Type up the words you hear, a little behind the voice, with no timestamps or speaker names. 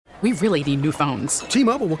We really need new phones.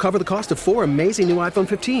 T-Mobile will cover the cost of 4 amazing new iPhone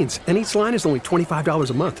 15s, and each line is only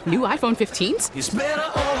 $25 a month. New iPhone 15s? It's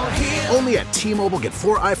better over here. Only at T-Mobile, get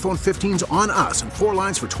 4 iPhone 15s on us and 4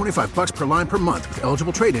 lines for $25 per line per month with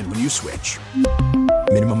eligible trade-in when you switch.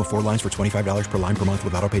 Minimum of 4 lines for $25 per line per month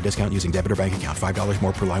with autopay discount using debit or bank account. $5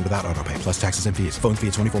 more per line without autopay, plus taxes and fees. Phone fee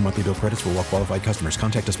at 24 monthly bill credits for well-qualified customers.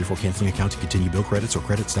 Contact us before canceling account to continue bill credits or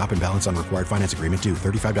credit stop and balance on required finance agreement due.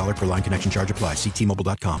 $35 per line connection charge applies. See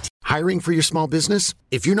T-Mobile.com. Hiring for your small business?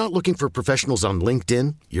 If you're not looking for professionals on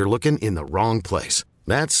LinkedIn, you're looking in the wrong place.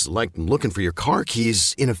 That's like looking for your car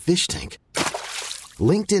keys in a fish tank.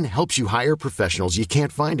 LinkedIn helps you hire professionals you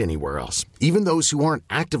can't find anywhere else, even those who aren't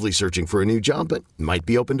actively searching for a new job but might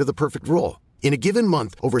be open to the perfect role. In a given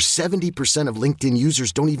month, over 70% of LinkedIn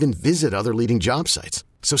users don't even visit other leading job sites.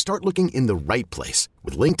 So start looking in the right place.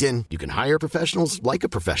 With LinkedIn, you can hire professionals like a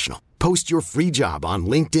professional. Post your free job on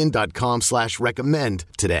linkedin.com/recommend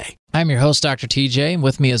today. I'm your host, Dr. TJ, and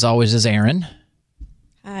with me as always is Erin.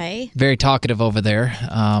 Hi. Very talkative over there.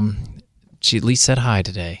 She at least said hi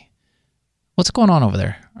today. What's going on over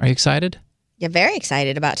there? Are you excited? Yeah, very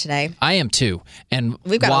excited about today. I am too. And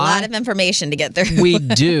we've got a lot of information to get through. We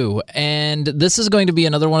do. And this is going to be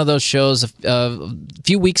another one of those shows. A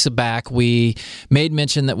few weeks back, we made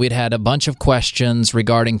mention that we'd had a bunch of questions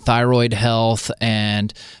regarding thyroid health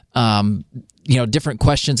and different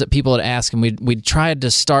questions that people had asked, and we tried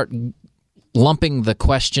to start lumping the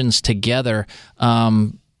questions together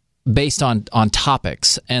based on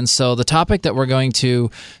topics. And so the topic that we're going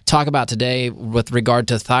to talk about today with regard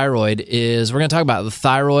to thyroid is we're going to talk about the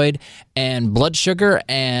thyroid and blood sugar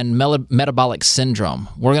and metabolic syndrome.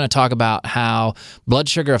 We're going to talk about how blood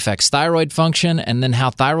sugar affects thyroid function and then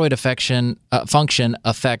how thyroid function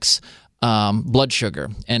affects blood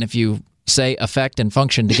sugar. And if you say affect and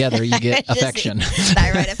function together, you get affection.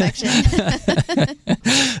 Thyroid affection.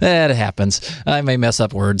 That happens. I may mess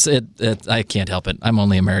up words. I can't help it. I'm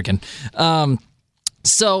only American.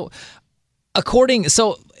 So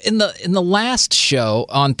in the last show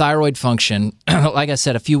on thyroid function, like I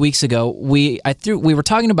said a few weeks ago, we were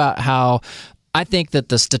talking about how I think that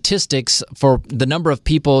the statistics for the number of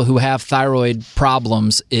people who have thyroid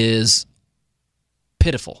problems is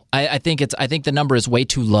pitiful. I think the number is way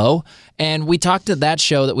too low. And we talked at that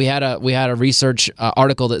show that we had a research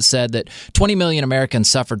article that said that 20 million Americans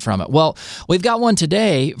suffered from it. Well, we've got one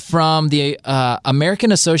today from the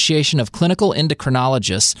American Association of Clinical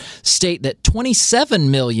Endocrinologists state that 27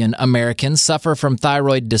 million Americans suffer from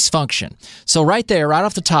thyroid dysfunction. So right there, right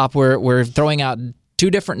off the top, we're throwing out two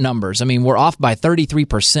different numbers. I mean, we're off by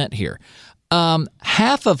 33% here.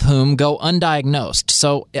 Half of whom go undiagnosed.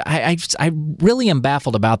 So I really am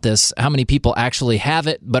baffled about this, how many people actually have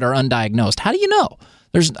it but are undiagnosed. How do you know?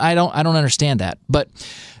 I don't understand that. But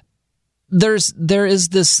there's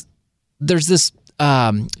this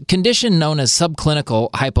condition known as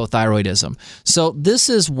subclinical hypothyroidism. So this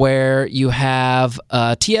is where you have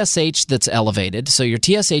TSH that's elevated. So your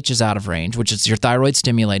TSH is out of range, which is your thyroid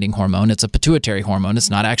stimulating hormone. It's a pituitary hormone. It's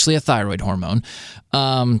not actually a thyroid hormone.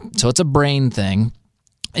 So it's a brain thing,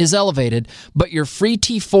 is elevated, but your free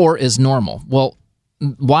T4 is normal. Well,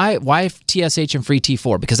 why TSH and free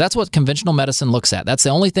T4? Because that's what conventional medicine looks at. That's the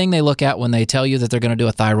only thing they look at when they tell you that they're going to do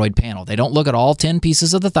a thyroid panel. They don't look at all 10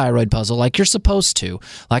 pieces of the thyroid puzzle like you're supposed to,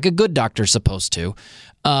 like a good doctor's supposed to.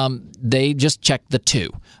 They just check the two.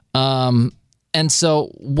 And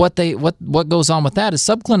so what goes on with that is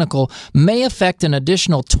subclinical may affect an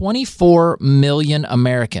additional 24 million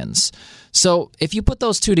Americans. So if you put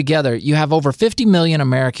those two together, you have over 50 million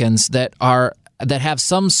Americans that have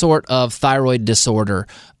some sort of thyroid disorder,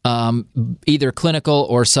 either clinical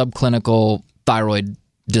or subclinical thyroid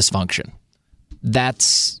dysfunction.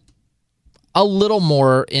 That's a little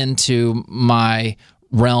more into my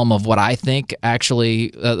realm of what I think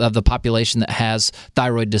actually of the population that has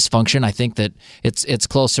thyroid dysfunction. I think that it's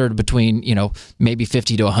closer to between maybe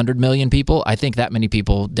 50 to 100 million people. I think that many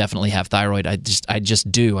people definitely have thyroid. There's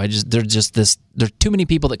too many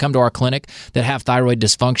people that come to our clinic that have thyroid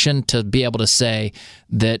dysfunction to be able to say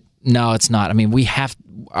that no, it's not. I mean, we have.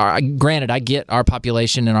 Granted, I get our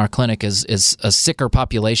population in our clinic is a sicker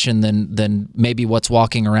population than maybe what's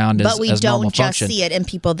walking around as normal function. But we don't just see it in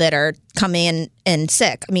people that are coming in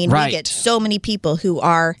sick. I mean, right. We get so many people who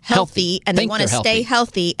are healthy and they want to stay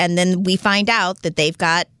healthy, and then we find out that they've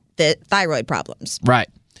got the thyroid problems. Right.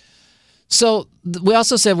 So we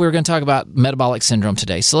also said we were going to talk about metabolic syndrome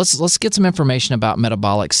today. So let's get some information about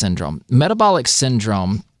metabolic syndrome. Metabolic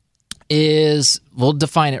syndrome is, we'll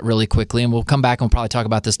define it really quickly, and we'll come back and we'll probably talk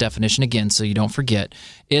about this definition again so you don't forget.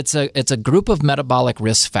 It's a group of metabolic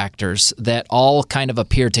risk factors that all kind of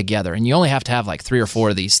appear together, and you only have to have like 3 or 4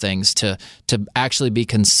 of these things to actually be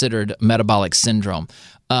considered metabolic syndrome.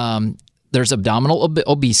 There's abdominal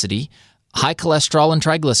obesity, high cholesterol and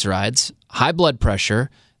triglycerides, high blood pressure,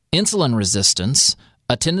 insulin resistance,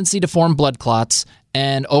 a tendency to form blood clots,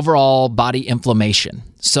 and overall body inflammation.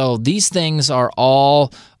 So these things are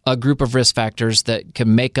all a group of risk factors that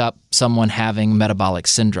can make up someone having metabolic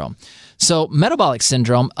syndrome. So metabolic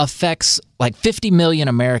syndrome affects like 50 million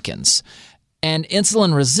Americans. And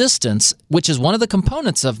insulin resistance, which is one of the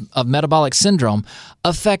components of metabolic syndrome,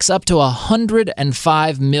 affects up to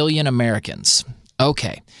 105 million Americans.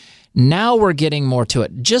 Okay, now we're getting more to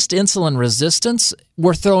it. Just insulin resistance,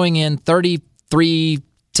 we're throwing in 33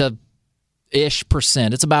 to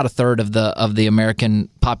ish%. It's about a third of the American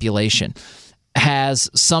population has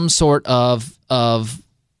some sort of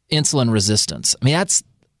insulin resistance. I mean,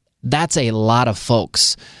 that's a lot of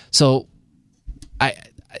folks. So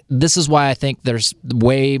this is why I think there's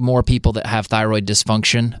way more people that have thyroid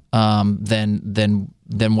dysfunction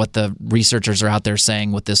than what the researchers are out there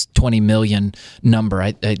saying with this 20 million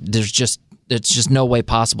number. It's just no way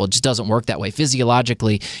possible. It just doesn't work that way.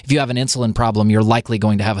 Physiologically, if you have an insulin problem, you're likely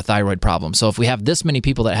going to have a thyroid problem. So if we have this many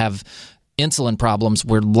people that have insulin problems,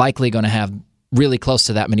 we're likely going to have really close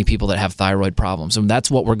to that many people that have thyroid problems. And that's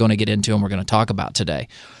what we're going to get into and we're going to talk about today.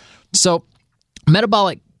 So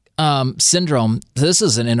metabolic syndrome, this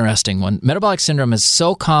is an interesting one. Metabolic syndrome is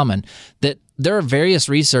so common that there are various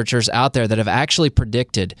researchers out there that have actually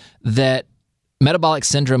predicted that metabolic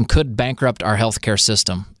syndrome could bankrupt our healthcare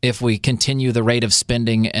system if we continue the rate of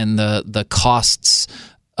spending and the costs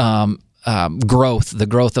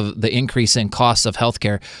growth of the increase in costs of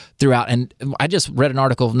healthcare throughout. And I just read an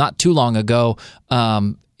article not too long ago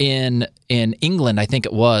in England, I think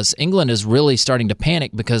it was. England is really starting to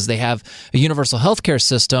panic because they have a universal healthcare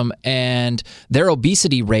system and their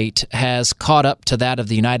obesity rate has caught up to that of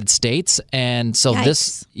the United States. And so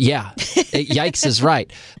yikes is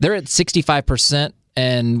right. They're at 65%.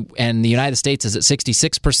 And the United States is at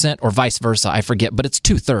 66% or vice versa. I forget, but it's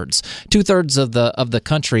 2/3. 2/3 of the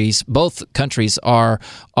countries, both countries are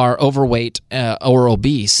overweight or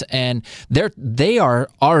obese, and they are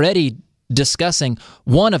already discussing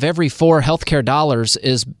 1 of every 4 healthcare dollars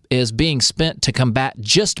is being spent to combat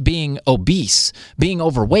just being obese, being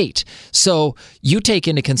overweight. So you take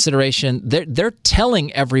into consideration, they're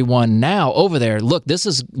telling everyone now over there, look,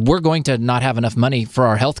 we're going to not have enough money for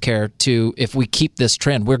our healthcare if we keep this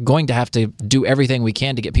trend. We're going to have to do everything we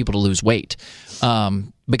can to get people to lose weight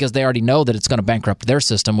because they already know that it's going to bankrupt their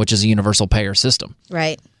system, which is a universal payer system.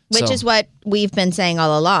 Right. Which is what we've been saying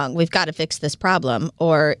all along. We've got to fix this problem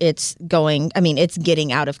or it's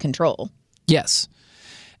getting out of control. Yes.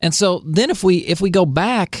 And so then if we go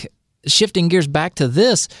back, shifting gears back to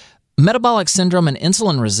this, metabolic syndrome and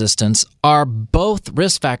insulin resistance are both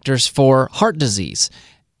risk factors for heart disease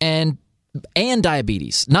and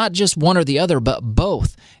diabetes, not just one or the other, but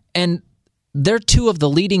both. And they're 2 of the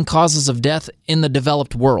leading causes of death in the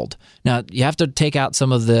developed world. Now, you have to take out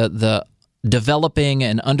some of the developing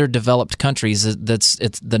and underdeveloped countries.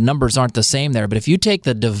 The numbers aren't the same there. But if you take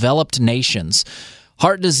the developed nations,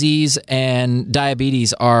 heart disease and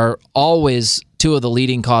diabetes are always 2 of the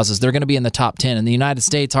leading causes. They're going to be in the top 10. In the United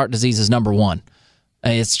States, heart disease is number 1.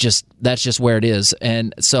 That's just where it is.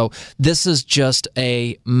 And so this is just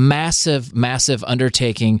a massive, massive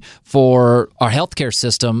undertaking for our healthcare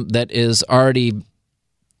system that is already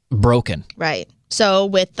broken. Right. So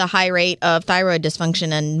with the high rate of thyroid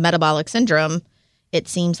dysfunction and metabolic syndrome, it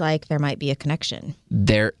seems like there might be a connection.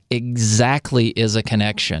 There exactly is a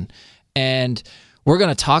connection. And we're going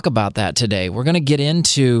to talk about that today. We're going to get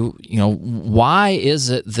into, why is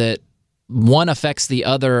it that one affects the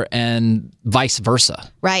other and vice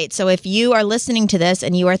versa. Right. So if you are listening to this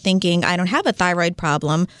and you are thinking, I don't have a thyroid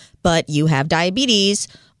problem, but you have diabetes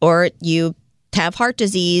or you have heart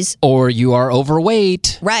disease. Or you are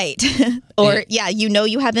overweight. Right. Or,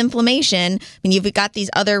 you have inflammation. I mean, you've got these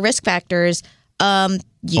other risk factors. You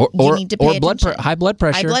need to pay attention. High blood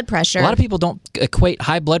pressure. High blood pressure. A lot of people don't equate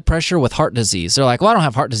high blood pressure with heart disease. They're like, well, I don't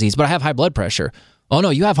have heart disease, but I have high blood pressure. Oh, no,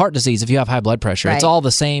 you have heart disease if you have high blood pressure. Right. It's all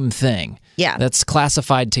the same thing. Yeah. That's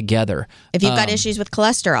classified together. If you've got issues with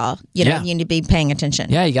cholesterol, you need to be paying attention.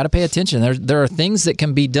 Yeah, you got to pay attention. There are things that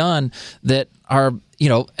can be done that are,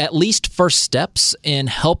 at least first steps in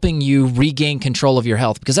helping you regain control of your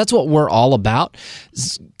health, because that's what we're all about.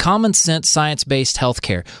 Common sense, science-based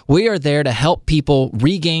healthcare. We are there to help people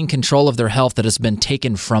regain control of their health that has been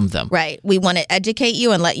taken from them. Right. We want to educate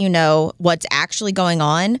you and let you know what's actually going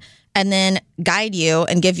on. and then guide you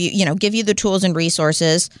and give you the tools and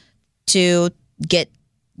resources to get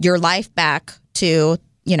your life back to,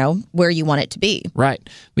 where you want it to be. Right.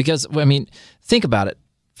 Because, I mean, think about it.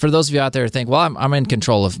 For those of you out there who think, well, I'm in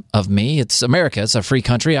control of me. It's America. It's a free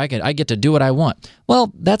country. I get to do what I want.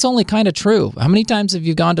 Well, that's only kind of true. How many times have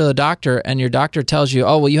you gone to a doctor and your doctor tells you,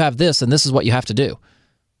 oh, well, you have this and this is what you have to do?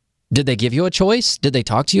 Did they give you a choice? Did they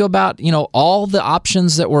talk to you about, all the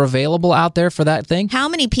options that were available out there for that thing? How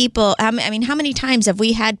many people, how many times have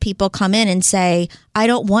we had people come in and say, I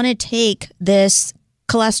don't want to take this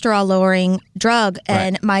cholesterol-lowering drug,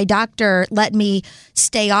 and my doctor let me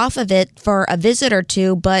stay off of it for a visit or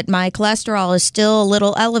two, but my cholesterol is still a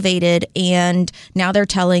little elevated, and now they're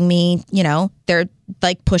telling me, they're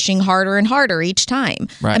like pushing harder and harder each time.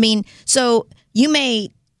 Right. I mean, so you may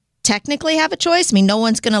technically have a choice. I mean, no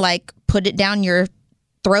one's going to like put it down your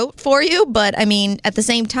throat for you, but I mean, at the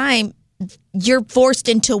same time, you're forced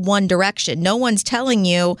into one direction. No one's telling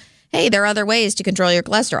you, hey, there are other ways to control your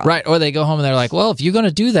cholesterol. Right. Or they go home and they're like, well, if you're going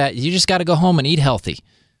to do that, you just got to go home and eat healthy.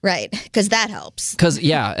 Right. Because that helps.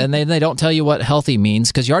 And they don't tell you what healthy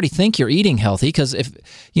means because you already think you're eating healthy. Because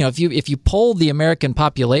if you poll the American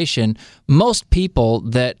population, most people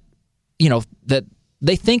that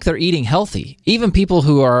they think they're eating healthy. Even people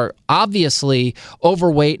who are obviously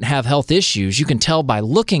overweight and have health issues, you can tell by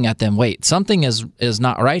looking at them, wait, something is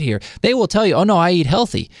not right here. They will tell you, oh, no, I eat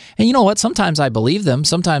healthy. And you know what? Sometimes I believe them.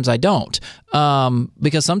 Sometimes I don't.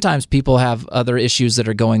 Because sometimes people have other issues that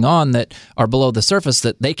are going on that are below the surface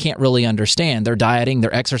that they can't really understand. They're dieting,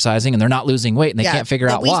 they're exercising, and they're not losing weight, and they can't figure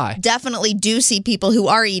out why. We definitely do see people who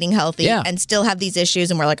are eating healthy and still have these issues,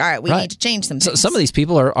 and we're like, all right, we need to change some things. So some of these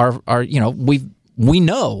people are we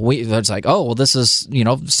know. It's like, oh, well, this is,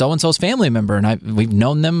 so-and-so's family member, and we've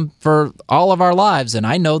known them for all of our lives, and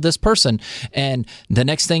I know this person. And the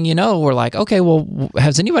next thing you know, we're like, okay, well,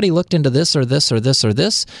 has anybody looked into this or this or this or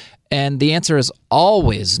this? And the answer is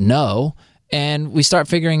always no. And we start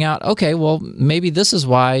figuring out, okay, well, maybe this is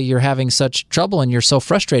why you're having such trouble and you're so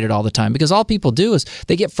frustrated all the time. Because all people do is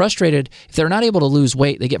they get frustrated. If they're not able to lose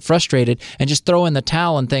weight, they get frustrated and just throw in the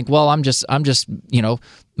towel and think, well, I'm just,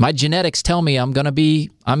 my genetics tell me I'm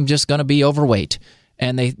just going to be overweight.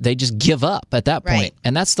 And they just give up at that point. Right.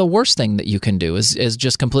 And that's the worst thing that you can do is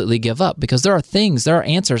just completely give up, because there are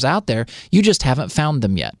answers out there. You just haven't found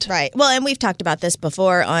them yet. Right. Well, and we've talked about this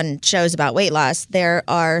before on shows about weight loss. There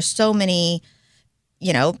are so many,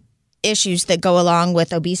 issues that go along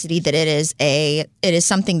with obesity that it is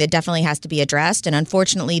something that definitely has to be addressed. And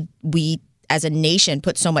unfortunately, we as a nation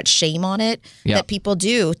put so much shame on it that people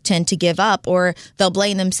do tend to give up, or they'll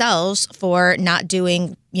blame themselves for not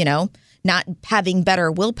doing, not having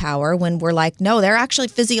better willpower, when we're like, no, there are actually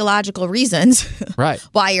physiological reasons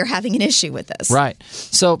why you're having an issue with this. Right.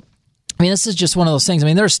 So, this is just one of those things.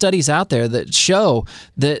 There are studies out there that show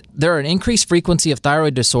that there are an increased frequency of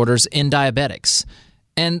thyroid disorders in diabetics.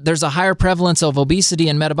 And there's a higher prevalence of obesity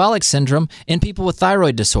and metabolic syndrome in people with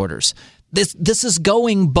thyroid disorders. This is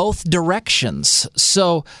going both directions.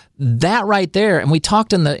 So that right there, and we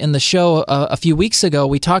talked in the show a few weeks ago,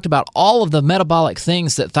 we talked about all of the metabolic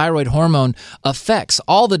things that thyroid hormone affects,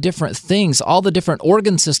 all the different things, all the different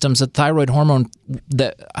organ systems that thyroid hormone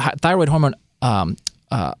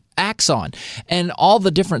acts on, and all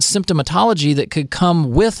the different symptomatology that could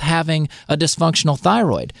come with having a dysfunctional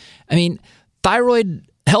thyroid.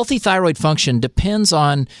 Healthy thyroid function depends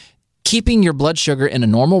on keeping your blood sugar in a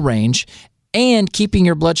normal range, and keeping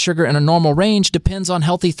your blood sugar in a normal range depends on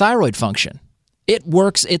healthy thyroid function. It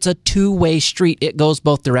works. It's a two-way street. It goes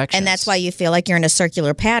both directions. And that's why you feel like you're in a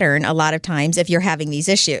circular pattern a lot of times if you're having these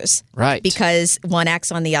issues. Right. Because one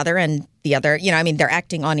acts on the other, and the other, they're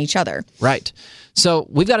acting on each other. Right. So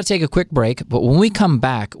we've got to take a quick break, but when we come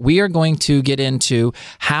back, we are going to get into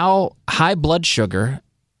how high blood sugar,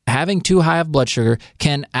 having too high of blood sugar,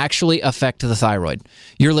 can actually affect the thyroid.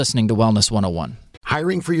 You're listening to Wellness 101.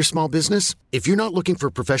 Hiring for your small business? If you're not looking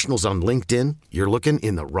for professionals on LinkedIn, you're looking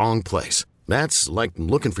in the wrong place. That's like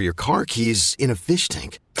looking for your car keys in a fish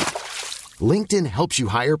tank. LinkedIn helps you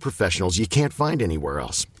hire professionals you can't find anywhere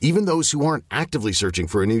else, even those who aren't actively searching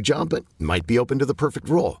for a new job but might be open to the perfect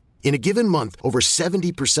role. In a given month, over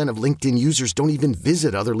 70% of LinkedIn users don't even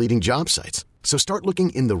visit other leading job sites. So start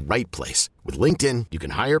looking in the right place. With LinkedIn, you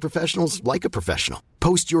can hire professionals like a professional.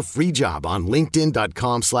 Post your free job on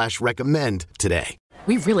linkedin.com/recommend today.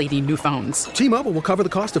 We really need new phones. T-Mobile will cover the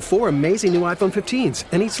cost of 4 amazing new iPhone 15s,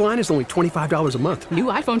 and each line is only $25 a month. New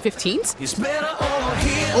iPhone 15s? It's better over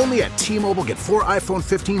here. Only at T-Mobile, get 4 iPhone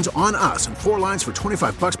 15s on us and 4 lines for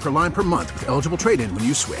 $25 per line per month with eligible trade-in when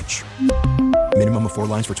you switch. Minimum of 4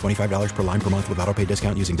 lines for $25 per line per month with autopay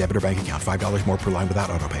discount using debit or bank account. $5 more per line without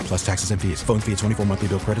autopay, plus taxes and fees. Phone fee at 24 monthly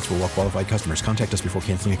bill credits for well-qualified customers. Contact us before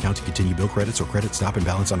canceling account to continue bill credits or credit stop and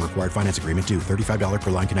balance on required finance agreement due. $35 per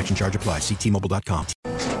line connection charge applies. See T-Mobile.com.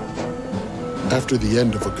 After the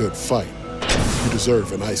end of a good fight, you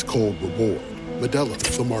deserve an ice-cold reward. Modelo,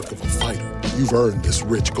 the mark of a fighter. You've earned this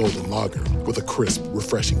rich golden lager with a crisp,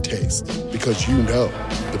 refreshing taste. Because you know,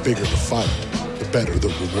 the bigger the fight, the better the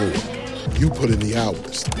reward. You put in the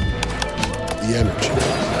hours, the energy,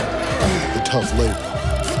 the tough labor.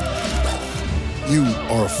 You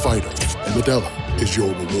are a fighter, and Modelo is your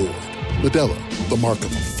reward. Modelo, the mark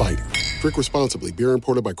of a fighter. Drink responsibly. Beer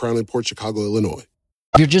imported by Crown Imports, Chicago, Illinois.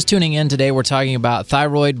 If you're just tuning in today, we're talking about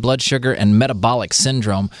thyroid, blood sugar, and metabolic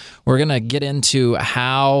syndrome. We're going to get into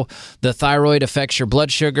how the thyroid affects your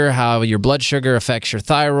blood sugar, how your blood sugar affects your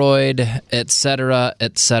thyroid, et cetera,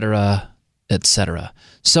 et cetera, et cetera.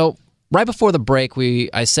 So right before the break,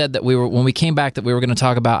 I said that when we came back that we were going to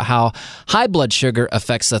talk about how high blood sugar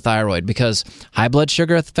affects the thyroid, because high blood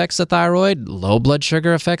sugar affects the thyroid, low blood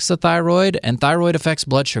sugar affects the thyroid, and thyroid affects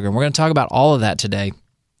blood sugar. And we're going to talk about all of that today.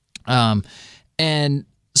 And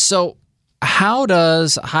so how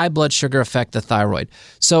does high blood sugar affect the thyroid?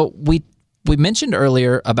 So we mentioned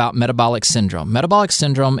earlier about metabolic syndrome. Metabolic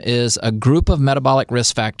syndrome is a group of metabolic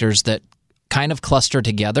risk factors that kind of cluster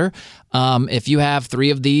together. If you have 3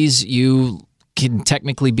 of these, you can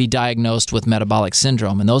technically be diagnosed with metabolic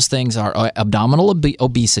syndrome. And those things are abdominal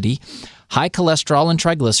obesity, high cholesterol and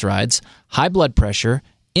triglycerides, high blood pressure,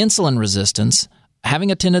 insulin resistance,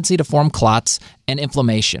 having a tendency to form clots, and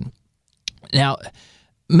inflammation. Now,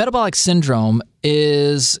 metabolic syndrome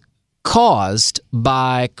is caused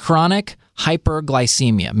by chronic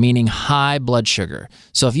hyperglycemia, meaning high blood sugar.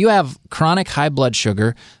 So if you have chronic high blood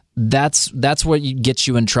sugar, that's what gets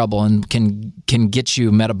you in trouble and can get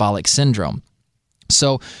you metabolic syndrome.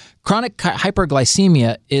 So chronic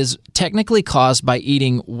hyperglycemia is technically caused by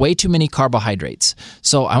eating way too many carbohydrates.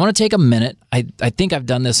 So I want to take a minute. I think I've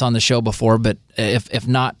done this on the show before, but if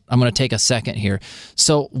not, I'm going to take a second here.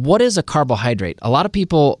 So what is a carbohydrate? A lot of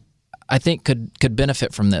people, I think, could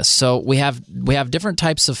benefit from this. So we have different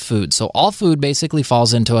types of food. So all food basically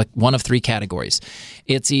falls into one of 3 categories.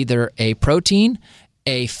 It's either a protein,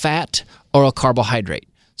 a fat, or a carbohydrate.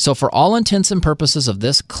 So for all intents and purposes of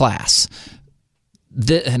this class,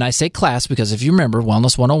 and I say class because if you remember,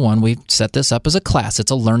 Wellness 101, we set this up as a class. It's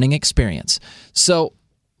a learning experience. So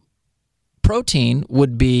protein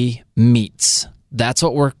would be meats. That's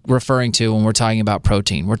what we're referring to when we're talking about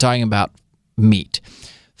protein. We're talking about meat.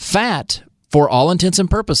 Fat, for all intents and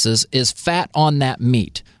purposes, is fat on that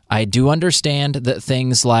meat. I do understand that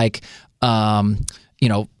things like,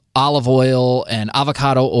 olive oil and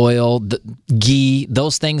avocado oil, ghee,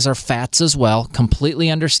 those things are fats as well. Completely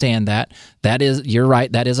understand that. You're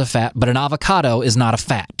right, that is a fat, but an avocado is not a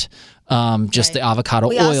fat. Just the avocado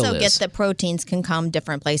oil is. We also get that proteins can come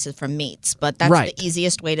different places from meats, but that's the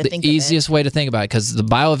easiest way to think of it. The easiest way to think about it, because the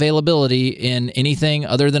bioavailability in anything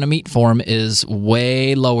other than a meat form is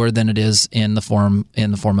way lower than it is in the form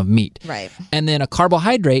of meat. Right. And then a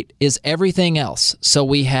carbohydrate is everything else. So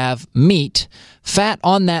we have meat, fat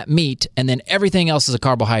on that meat, and then everything else is a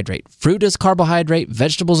carbohydrate. Fruit is carbohydrate,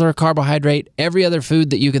 vegetables are a carbohydrate, every other food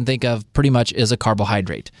that you can think of pretty much is a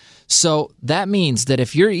carbohydrate. So that means that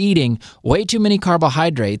if you're eating way too many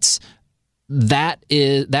carbohydrates, that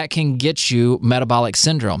can get you metabolic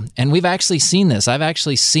syndrome. And we've actually seen this. I've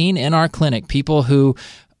actually seen in our clinic people who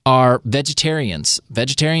are vegetarians.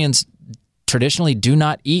 Vegetarians traditionally do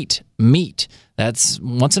not eat meat. That's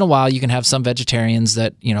once in a while you can have some vegetarians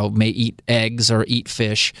that, may eat eggs or eat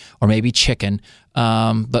fish or maybe chicken.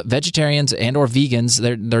 But vegetarians and or vegans,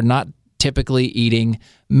 they're not typically eating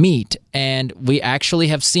meat. And we actually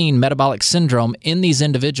have seen metabolic syndrome in these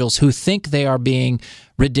individuals who think they are being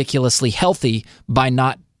ridiculously healthy by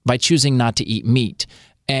choosing not to eat meat.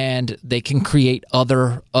 And they can create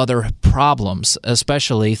other problems,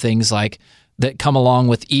 especially things like that come along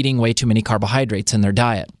with eating way too many carbohydrates in their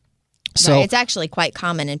diet. So It's actually quite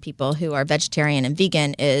common in people who are vegetarian and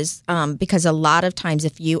vegan is because a lot of times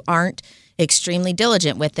if you aren't extremely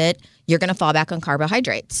diligent with it, you're going to fall back on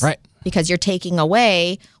carbohydrates. Right. Because you're taking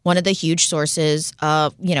away one of the huge sources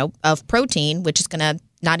of protein, which is going to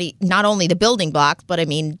not only the building blocks, but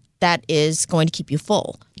that is going to keep you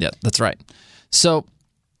full. Yeah, that's right. So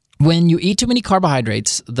when you eat too many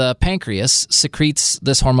carbohydrates, the pancreas secretes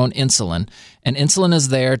this hormone insulin, and insulin is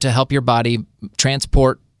there to help your body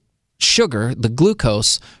transport sugar, the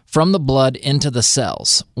glucose, from the blood into the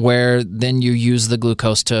cells, where then you use the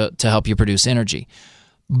glucose to help you produce energy.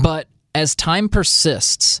 But as time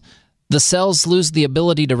persists, the cells lose the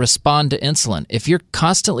ability to respond to insulin. If you're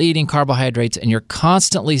constantly eating carbohydrates and you're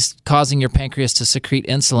constantly causing your pancreas to secrete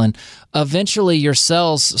insulin, eventually your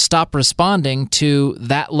cells stop responding to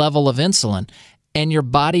that level of insulin, and your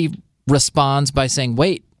body responds by saying,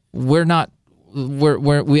 wait, we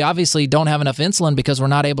obviously don't have enough insulin because we're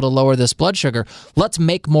not able to lower this blood sugar. Let's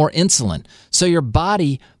make more insulin. So your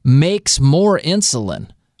body makes more insulin,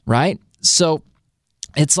 right? So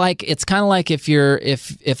it's kind of like if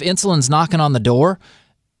insulin's knocking on the door,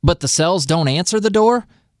 but the cells don't answer the door,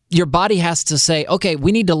 your body has to say, okay,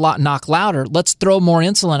 we need to knock louder. Let's throw more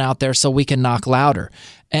insulin out there so we can knock louder.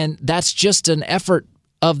 And that's just an effort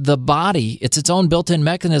of the body. It's its own built-in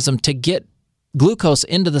mechanism to get glucose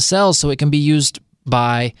into the cells so it can be used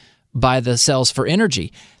by the cells for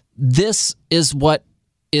energy. This is what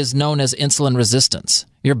is known as insulin resistance.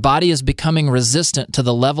 Your body is becoming resistant to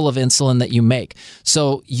the level of insulin that you make.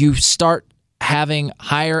 So you start having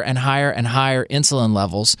higher and higher and higher insulin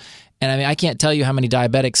levels. And I mean, I can't tell you how many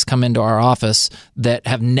diabetics come into our office that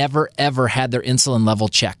have never, ever had their insulin level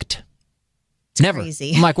checked. Never.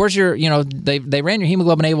 Crazy. I'm like, where's your, they ran your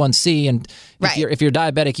hemoglobin A1C, and right. if you're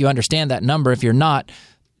diabetic, you understand that number. If you're not,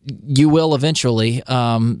 you will eventually.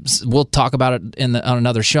 We'll talk about it on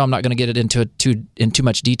another show. I'm not going to get it into too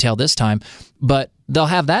much detail this time, but they'll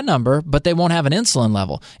have that number, but they won't have an insulin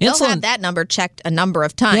level. They'll have that number checked a number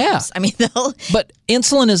of times. Yeah. I mean, But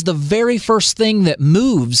insulin is the very first thing that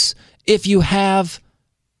moves if you have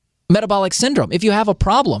metabolic syndrome. If you have a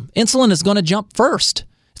problem, insulin is going to jump first.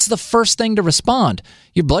 It's the first thing to respond.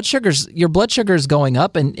 Your blood sugar is going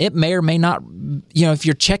up, and it may or may not, if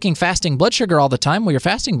you're checking fasting blood sugar all the time, well, your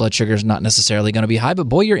fasting blood sugar is not necessarily going to be high, but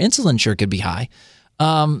boy, your insulin sure could be high.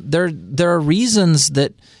 There are reasons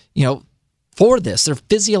that, for this. There are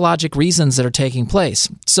physiologic reasons that are taking place.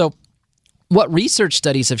 So what research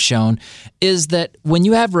studies have shown is that when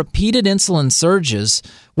you have repeated insulin surges,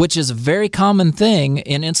 which is a very common thing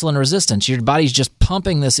in insulin resistance, your body's just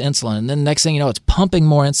pumping this insulin, and then the next thing you know, it's pumping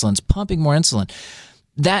more insulin.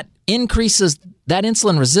 That increases, that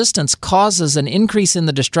insulin resistance causes an increase in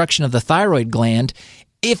the destruction of the thyroid gland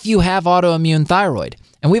if you have autoimmune thyroid.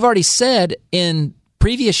 And we've already said in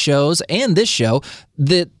previous shows and this show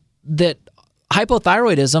that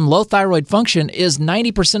hypothyroidism, low thyroid function, is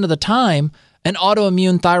 90% of the time an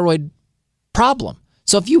autoimmune thyroid problem.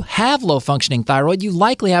 So if you have low-functioning thyroid, you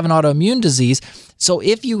likely have an autoimmune disease. So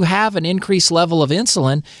if you have an increased level of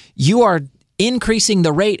insulin, you are increasing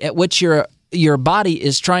the rate at which your body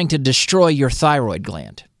is trying to destroy your thyroid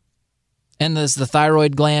gland. And as the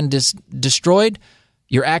thyroid gland is destroyed,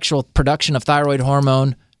 your actual production of thyroid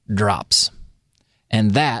hormone drops.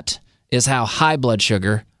 And that is how high blood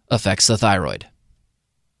sugar affects the thyroid.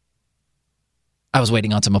 I was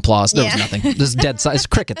waiting on some applause. There was nothing. This is dead silence.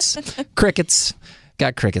 Crickets.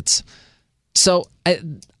 Got crickets. So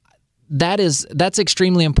that's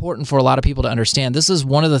extremely important for a lot of people to understand. This is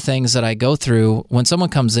one of the things that I go through when someone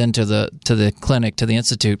comes into the clinic, to the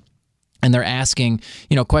institute, and they're asking,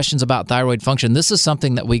 questions about thyroid function. This is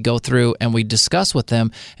something that we go through and we discuss with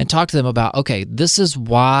them and talk to them about, okay, this is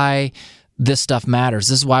why this stuff matters.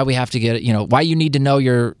 This is why we have to get why you need to know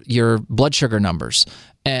your blood sugar numbers,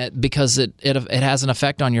 because it has an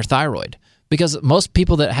effect on your thyroid. Because most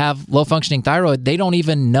people that have low-functioning thyroid, they don't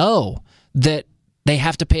even know that they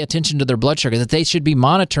have to pay attention to their blood sugar, that they should be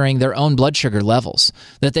monitoring their own blood sugar levels,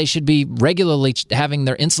 that they should be regularly having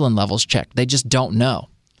their insulin levels checked. They just don't know.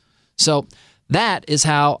 So that is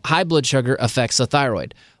how high blood sugar affects the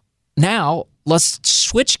thyroid. Now, let's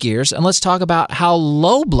switch gears and let's talk about how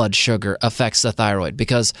low blood sugar affects the thyroid,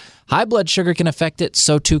 because high blood sugar can affect it,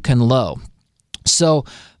 so too can low. So,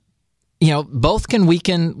 both can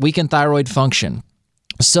weaken thyroid function.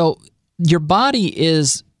 So your body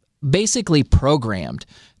is basically programmed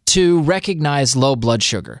to recognize low blood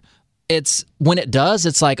sugar. When it does,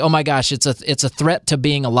 it's like, oh my gosh, it's a threat to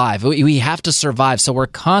being alive. We have to survive. So we're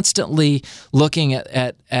constantly looking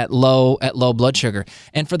at low blood sugar.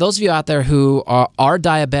 And for those of you out there who are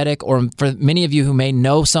diabetic, or for many of you who may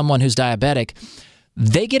know someone who's diabetic,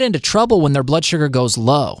 they get into trouble when their blood sugar goes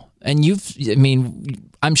low. And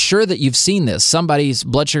I'm sure that you've seen this. Somebody's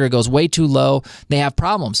blood sugar goes way too low. They have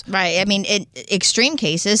problems. Right. I mean, in extreme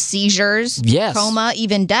cases, seizures, coma,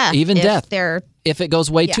 even death. If it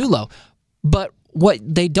goes way too low. But what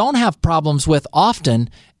they don't have problems with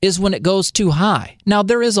often is when it goes too high. Now,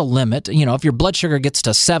 there is a limit. If your blood sugar gets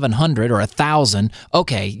to 700 or 1,000,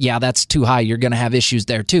 okay, yeah, that's too high. You're going to have issues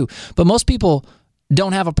there too. But most people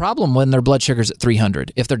don't have a problem when their blood sugar's at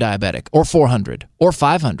 300 if they're diabetic, or 400 or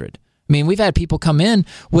 500. I mean, we've had people come in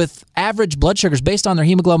with average blood sugars based on their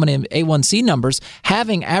hemoglobin and A1C numbers,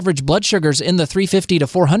 having average blood sugars in the 350 to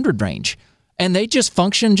 400 range. And they just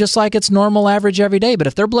function just like it's normal average every day. But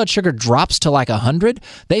if their blood sugar drops to like 100,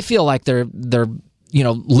 they feel like they're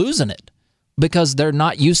losing it because they're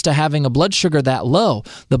not used to having a blood sugar that low.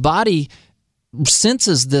 The body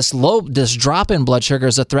senses this drop in blood sugar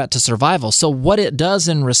as a threat to survival. So what it does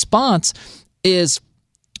in response is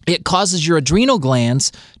it causes your adrenal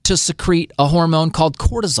glands to secrete a hormone called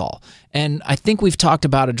cortisol. And I think we've talked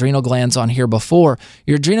about adrenal glands on here before.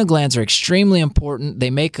 Your adrenal glands are extremely important. They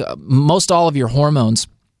make most all of your hormones,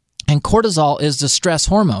 and cortisol is the stress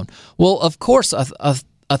hormone. Well, of course,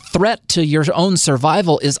 a threat to your own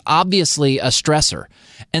survival is obviously a stressor.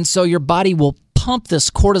 And so your body will pump this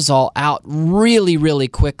cortisol out really, really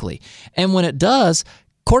quickly. And when it does,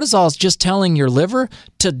 cortisol is just telling your liver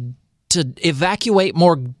to evacuate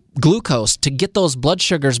more glucose to get those blood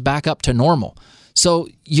sugars back up to normal. So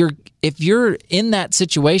if you're in that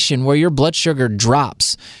situation where your blood sugar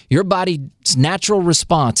drops, your body's natural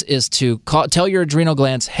response is to tell your adrenal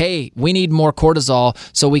glands, hey, we need more cortisol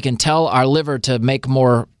so we can tell our liver to make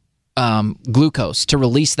more glucose, to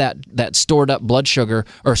release that stored up blood sugar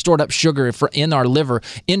or stored up sugar in our liver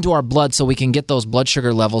into our blood so we can get those blood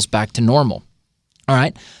sugar levels back to normal. All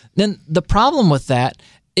right. Then the problem with that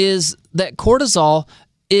is that cortisol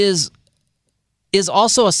is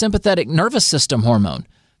also a sympathetic nervous system hormone.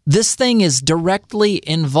 This thing is directly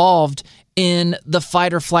involved in the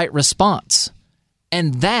fight or flight response.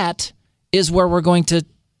 And that is where we're going to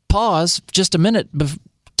pause just a minute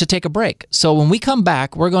to take a break. So when we come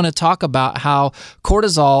back, we're going to talk about how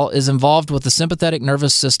cortisol is involved with the sympathetic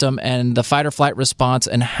nervous system and the fight or flight response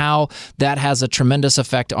and how that has a tremendous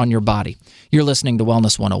effect on your body. You're listening to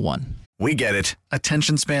Wellness 101. We get it.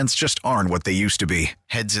 Attention spans just aren't what they used to be.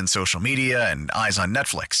 Heads in social media and eyes on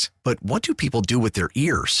Netflix. But what do people do with their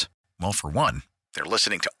ears? Well, for one, they're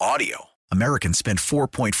listening to audio. Americans spend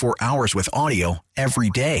 4.4 hours with audio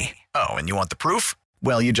every day. Oh, and you want the proof?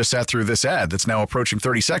 Well, you just sat through this ad that's now approaching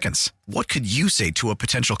 30 seconds. What could you say to a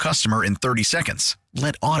potential customer in 30 seconds?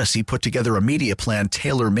 Let Odyssey put together a media plan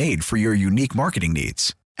tailor-made for your unique marketing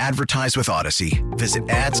needs. Advertise with Odyssey. Visit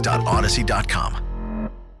ads.odyssey.com.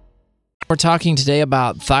 We're talking today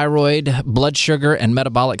about thyroid, blood sugar, and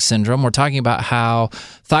metabolic syndrome. We're talking about how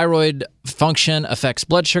thyroid function affects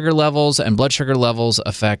blood sugar levels and blood sugar levels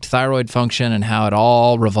affect thyroid function and how it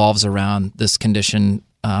all revolves around this condition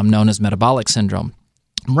known as metabolic syndrome.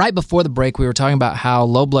 Right before the break, we were talking about how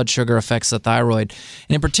low blood sugar affects the thyroid.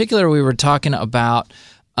 And in particular, we were talking about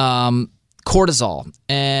cortisol.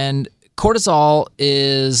 And cortisol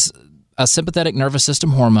is a sympathetic nervous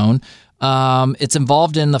system hormone. It's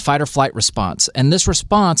involved in the fight or flight response. And this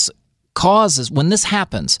response causes, when this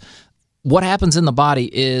happens, what happens in the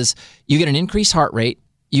body is you get an increased heart rate,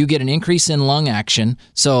 you get an increase in lung action.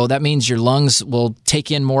 So that means your lungs will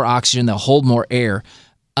take in more oxygen, they'll hold more air.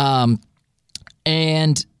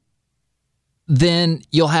 And then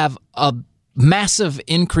you'll have a massive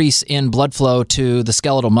increase in blood flow to the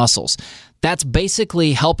skeletal muscles. That's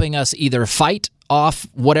basically helping us either fight off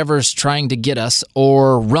whatever's trying to get us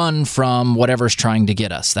or run from whatever's trying to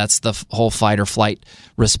get us. That's the whole fight or flight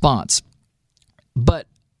response. But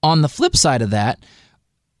on the flip side of that,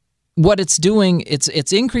 what it's doing, it's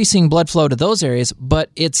increasing blood flow to those areas, but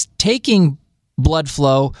it's taking blood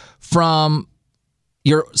flow from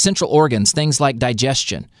your central organs, things like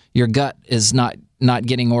digestion. Your gut is not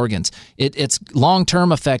getting organs. It's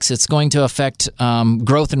long-term effects. It's going to affect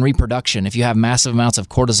growth and reproduction if you have massive amounts of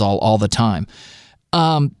cortisol all the time.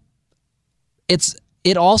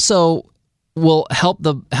 It also will help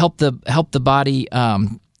the body.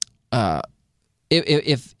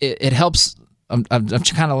 If it helps, I'm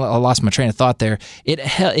kind of lost my train of thought there. It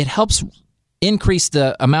helps increase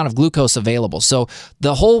the amount of glucose available. So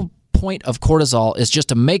the whole point of cortisol is just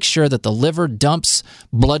to make sure that the liver dumps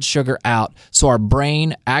blood sugar out so our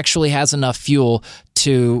brain actually has enough fuel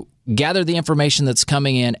to gather the information that's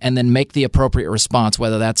coming in and then make the appropriate response,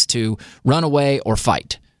 whether that's to run away or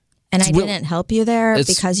fight. And I didn't help you there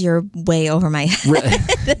because you're way over my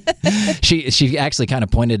head. She actually kind of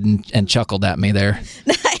pointed and chuckled at me there.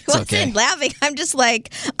 I wasn't laughing. I'm just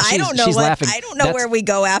like, I don't know where we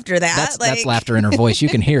go after that. That's laughter in her voice. You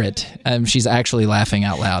can hear it. She's actually laughing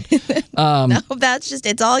out loud. No,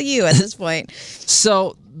 it's all you at this point.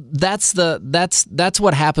 So that's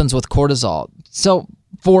what happens with cortisol. So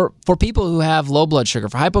for people who have low blood sugar,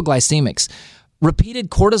 for hypoglycemics, repeated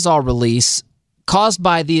cortisol release caused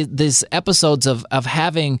by these episodes of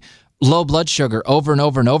having low blood sugar over and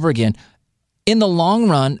over and over again, in the long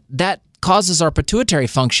run, that causes our pituitary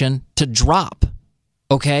function to drop.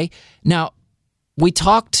 Okay? Now, we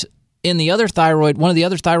talked in one of the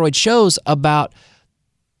other thyroid shows about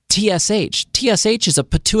TSH. TSH is a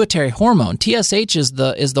pituitary hormone. TSH is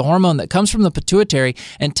the hormone that comes from the pituitary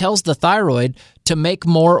and tells the thyroid to make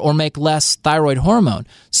more or make less thyroid hormone.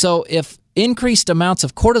 So if increased amounts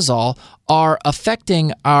of cortisol are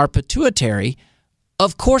affecting our pituitary,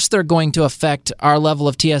 of course they're going to affect our level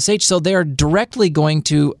of TSH, so they're directly going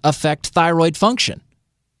to affect thyroid function.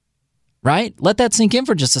 Right? Let that sink in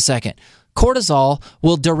for just a second. Cortisol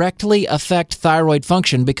will directly affect thyroid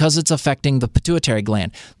function because it's affecting the pituitary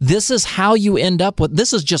gland. This is how you end up with,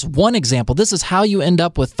 this is just one example, this is how you end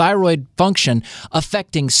up with thyroid function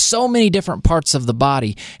affecting so many different parts of the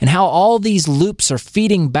body and how all these loops are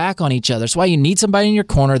feeding back on each other. That's why you need somebody in your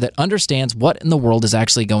corner that understands what in the world is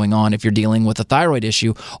actually going on if you're dealing with a thyroid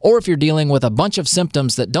issue or if you're dealing with a bunch of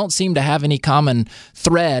symptoms that don't seem to have any common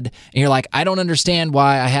thread and you're like, I don't understand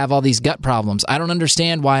why I have all these gut problems. I don't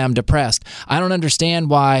understand why I'm depressed. I don't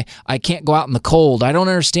understand why I can't go out in the cold. I don't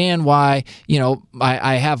understand why,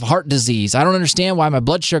 I have heart disease. I don't understand why my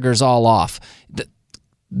blood sugar is all off.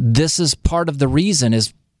 This is part of the reason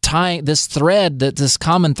is tying this thread, that this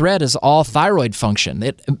common thread is all thyroid function.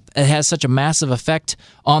 It has such a massive effect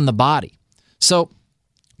on the body. So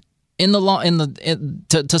to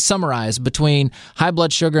summarize between high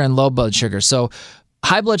blood sugar and low blood sugar. So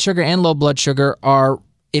high blood sugar and low blood sugar are,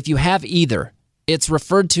 if you have either, it's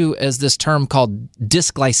referred to as this term called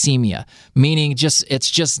dysglycemia, meaning it's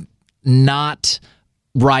just not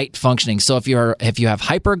right functioning. So if you have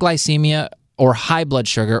hyperglycemia or high blood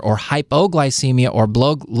sugar or hypoglycemia or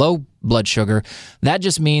low blood sugar, that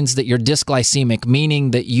just means that you're dysglycemic,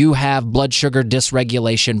 meaning that you have blood sugar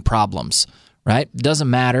dysregulation problems, right? Doesn't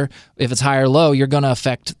matter if it's high or low, you're going to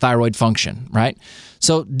affect thyroid function, right?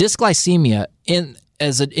 So dysglycemia in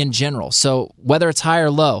general, so whether it's high or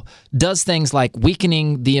low, does things like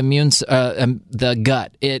weakening the the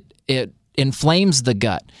gut. It inflames the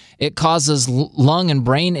gut. It causes lung and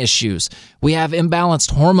brain issues. We have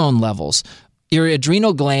imbalanced hormone levels. Your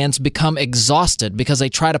adrenal glands become exhausted because they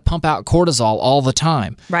try to pump out cortisol all the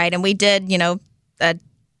time. Right, and we did, an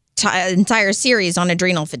entire series on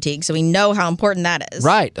adrenal fatigue, so we know how important that is.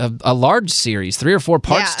 Right, a large series, 3 or 4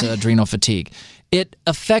 parts to adrenal fatigue. It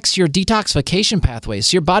affects your detoxification pathways.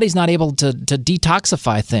 So your body's not able to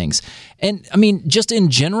detoxify things. And, I mean, just in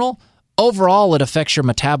general, overall, it affects your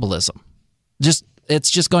metabolism.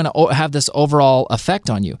 It's just going to have this overall effect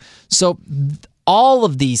on you. So all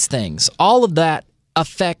of these things, all of that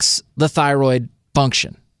affects the thyroid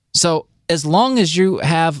function. So as long as you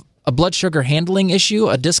have a blood sugar handling issue,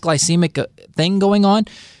 a dysglycemic thing going on,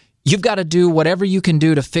 you've got to do whatever you can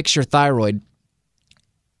do to fix your thyroid.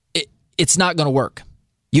 It's not going to work.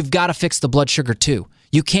 You've got to fix the blood sugar too.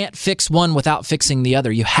 You can't fix one without fixing the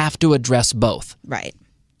other. You have to address both. Right.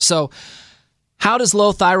 So how does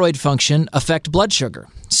low thyroid function affect blood sugar?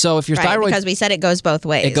 So if your thyroid... because we said it goes both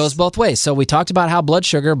ways. It goes both ways. So we talked about how blood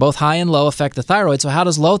sugar, both high and low, affect the thyroid. So how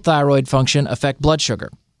does low thyroid function affect blood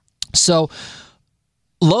sugar? So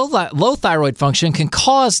low thyroid function can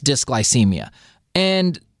cause dysglycemia,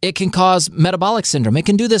 and it can cause metabolic syndrome. It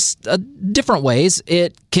can do this different ways.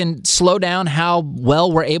 It can slow down how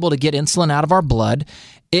well we're able to get insulin out of our blood.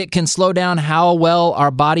 It can slow down how well our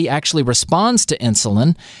body actually responds to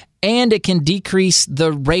insulin. And it can decrease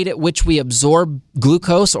the rate at which we absorb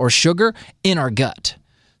glucose or sugar in our gut.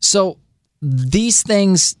 So these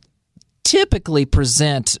things typically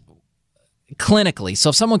present clinically. So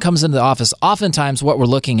if someone comes into the office, oftentimes what we're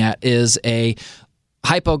looking at is a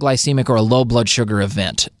hypoglycemic or a low blood sugar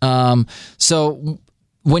event. So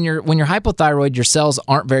when you're hypothyroid, your cells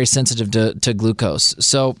aren't very sensitive to glucose.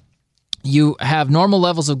 So you have normal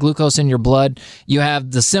levels of glucose in your blood. You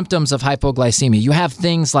have the symptoms of hypoglycemia. You have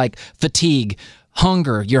things like fatigue,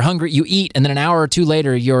 hunger. You're hungry. You eat, and then an hour or two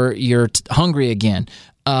later, you're hungry again.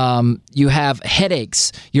 You have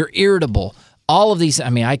headaches. You're irritable. All of these. I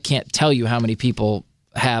mean, I can't tell you how many people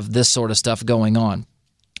have this sort of stuff going on.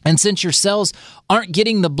 And since your cells aren't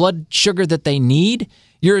getting the blood sugar that they need,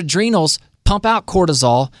 your adrenals pump out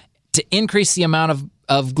cortisol to increase the amount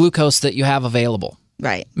of glucose that you have available.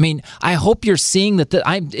 Right. I mean, I hope you're seeing that.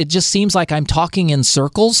 It just seems like I'm talking in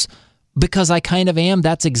circles because I kind of am.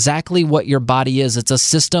 That's exactly what your body is. It's a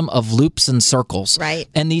system of loops and circles. Right.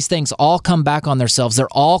 And these things all come back on themselves. They're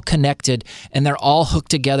all connected and they're all hooked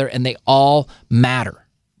together and they all matter.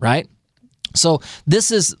 Right. So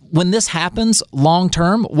when this happens long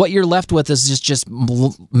term, what you're left with is just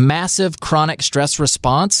massive chronic stress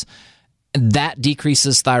response. And that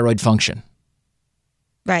decreases thyroid function.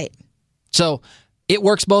 Right. So it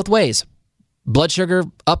works both ways. Blood sugar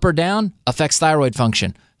up or down affects thyroid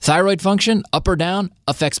function. Thyroid function, up or down,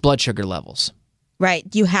 affects blood sugar levels. Right.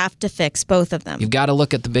 You have to fix both of them. You've got to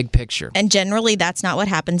look at the big picture. And generally, that's not what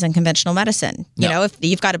happens in conventional medicine. You know, if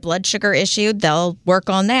you've got a blood sugar issue, they'll work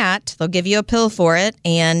on that. They'll give you a pill for it,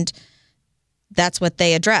 and that's what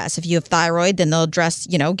they address. If you have thyroid, then they'll address,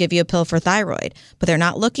 give you a pill for thyroid. But they're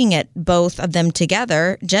not looking at both of them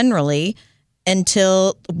together generally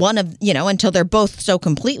until until they're both so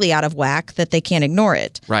completely out of whack that they can't ignore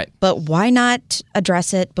it. Right. But why not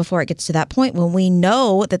address it before it gets to that point when we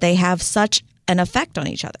know that they have such an effect on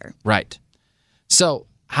each other? Right. So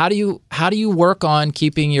how do you work on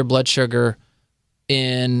keeping your blood sugar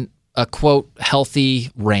in a quote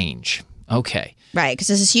healthy range? Okay. Right, because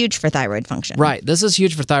this is huge for thyroid function. Right. This is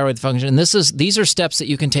huge for thyroid function. And these are steps that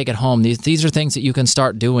you can take at home. These are things that you can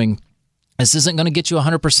start doing. This isn't going to get you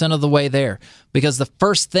 100% of the way there, because the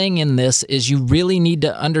first thing in this is you really need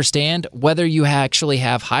to understand whether you actually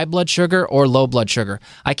have high blood sugar or low blood sugar.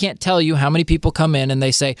 I can't tell you how many people come in and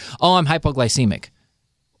they say, oh, I'm hypoglycemic.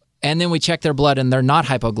 And then we check their blood and they're not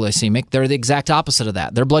hypoglycemic. They're the exact opposite of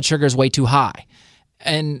that. Their blood sugar is way too high.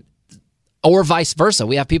 Or vice versa.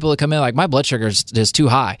 We have people that come in like, my blood sugar is too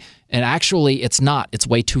high. And actually, it's not. It's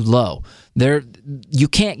way too low. You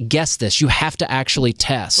can't guess this. You have to actually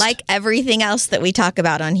test. Like everything else that we talk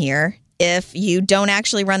about on here, if you don't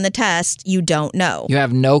actually run the test, you don't know. You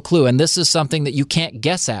have no clue. And this is something that you can't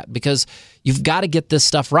guess at, because you've got to get this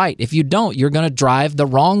stuff right. If you don't, you're going to drive the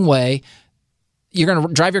wrong way. You're going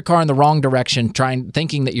to drive your car in the wrong direction,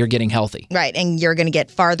 thinking that you're getting healthy. Right. And you're going to get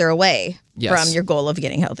farther away from your goal of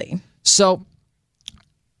getting healthy. So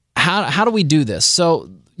how do we do this? So,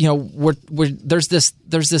 there's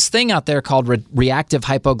this thing out there called reactive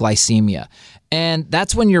hypoglycemia. And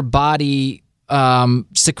that's when your body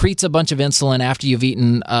secretes a bunch of insulin after you've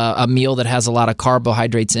eaten a meal that has a lot of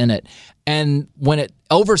carbohydrates in it. And when it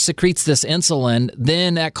over-secretes this insulin,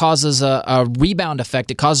 then that causes a rebound effect.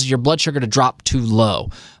 It causes your blood sugar to drop too low,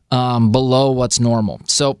 below what's normal.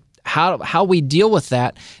 So how we deal with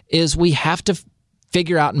that is we have to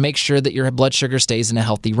figure out and make sure that your blood sugar stays in a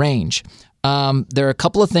healthy range. There are a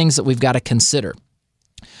couple of things that we've got to consider.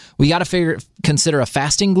 We got to consider a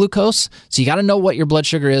fasting glucose. So you got to know what your blood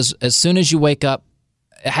sugar is as soon as you wake up.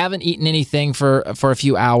 Haven't eaten anything for a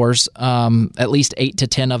few hours, at least 8 to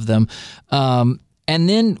 10 of them. And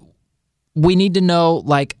then we need to know,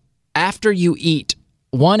 like, after you eat,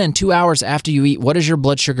 1 and 2 hours after you eat, what is your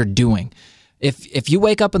blood sugar doing? If you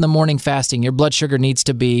wake up in the morning fasting, your blood sugar needs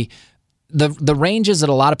to be the ranges that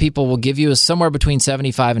a lot of people will give you is somewhere between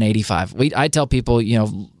 75 and 85. I tell people,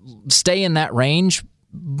 stay in that range,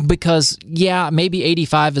 because maybe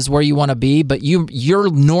 85 is where you want to be, but your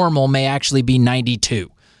normal may actually be 92.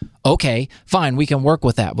 Okay, fine, we can work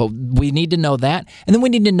with that, but we need to know that, and then we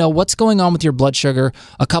need to know what's going on with your blood sugar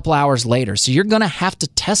a couple hours later. So you're going to have to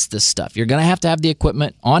test this stuff. You're going to have the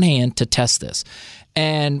equipment on hand to test this.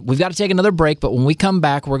 And we've got to take another break, but when we come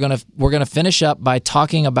back, we're gonna finish up by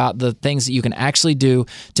talking about the things that you can actually do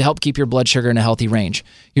to help keep your blood sugar in a healthy range.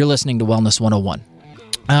 You're listening to Wellness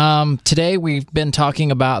 101. Today we've been talking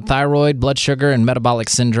about thyroid, blood sugar, and metabolic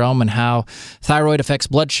syndrome, and how thyroid affects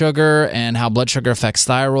blood sugar and how blood sugar affects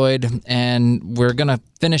thyroid. And we're gonna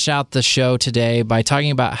finish out the show today by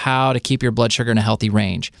talking about how to keep your blood sugar in a healthy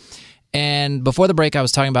range. And before the break, I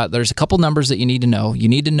was talking about there's a couple numbers that you need to know. You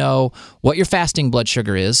need to know what your fasting blood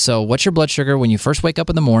sugar is. So what's your blood sugar when you first wake up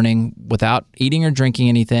in the morning without eating or drinking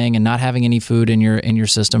anything and not having any food in your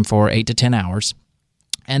system for 8 to 10 hours.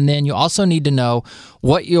 And then you also need to know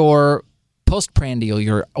what your postprandial,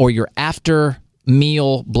 your after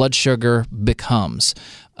meal blood sugar becomes.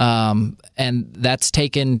 And that's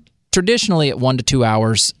taken traditionally at 1 to 2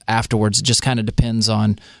 hours afterwards. It just kind of depends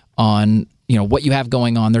on what you have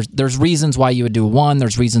going on. There's reasons why you would do 1.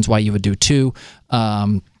 There's reasons why you would do 2.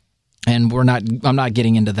 And I'm not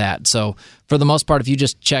getting into that. So for the most part, if you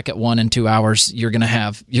just check at 1 and 2 hours, what you're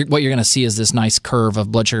going to see is this nice curve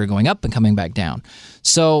of blood sugar going up and coming back down.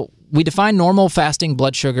 So we define normal fasting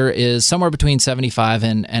blood sugar is somewhere between 75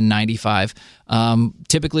 and 95.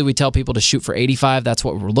 Typically, we tell people to shoot for 85. That's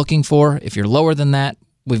what we're looking for. If you're lower than that,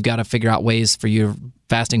 we've got to figure out ways for your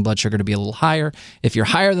fasting blood sugar to be a little higher. If you're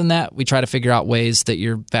higher than that, we try to figure out ways that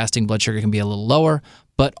your fasting blood sugar can be a little lower.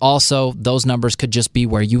 But also, those numbers could just be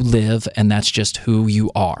where you live, and that's just who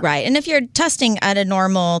you are. Right. And if you're testing at a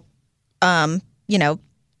normal,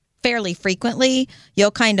 fairly frequently,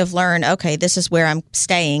 you'll kind of learn, okay, this is where I'm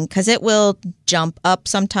staying, because it will jump up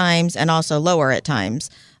sometimes and also lower at times.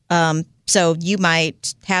 So you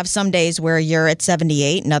might have some days where you're at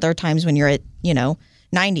 78 and other times when you're at,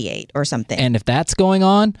 98 or something. And if that's going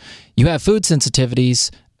on, you have food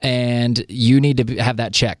sensitivities, and you need to have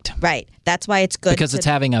that checked. Right. That's why it's good. Because it's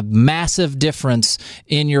having a massive difference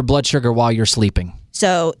in your blood sugar while you're sleeping.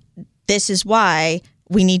 So this is why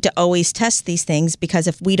we need to always test these things, because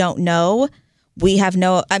if we don't know, we have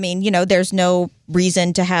there's no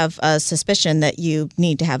reason to have a suspicion that you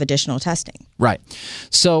need to have additional testing. Right.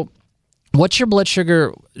 So what your blood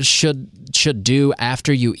sugar should do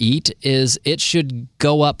after you eat is it should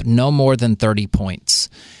go up no more than 30 points.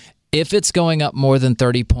 If it's going up more than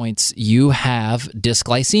 30 points, you have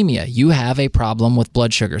dysglycemia. You have a problem with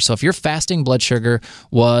blood sugar. So if your fasting blood sugar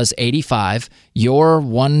was 85, your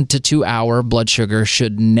 1 to 2 hour blood sugar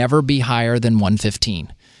should never be higher than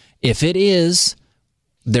 115. If it is,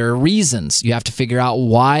 there are reasons. You have to figure out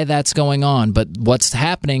why that's going on. But what's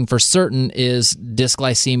happening for certain is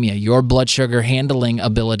dysglycemia. Your blood sugar handling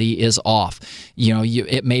ability is off.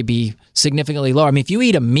 It may be significantly lower. I mean, if you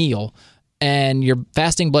eat a meal and your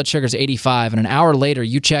fasting blood sugar is 85, and an hour later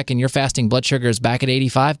you check and your fasting blood sugar is back at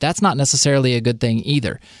 85, that's not necessarily a good thing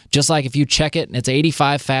either. Just like if you check it and it's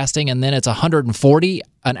 85 fasting and then it's 140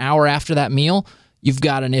 an hour after that meal, you've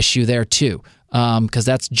got an issue there too, because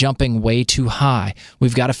that's jumping way too high.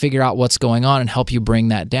 We've got to figure out what's going on and help you bring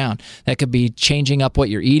that down. That could be changing up what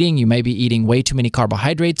you're eating. You may be eating way too many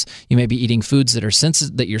carbohydrates. You may be eating foods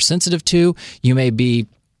that you're sensitive to. You may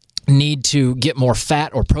need to get more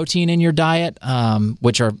fat or protein in your diet,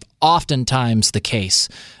 which are oftentimes the case.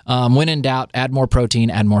 When in doubt, add more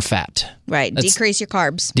protein, add more fat. Right. Decrease your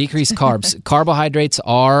carbs. Decrease carbs. Carbohydrates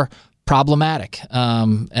are problematic.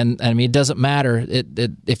 And I mean, it doesn't matter.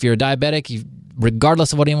 If you're a diabetic,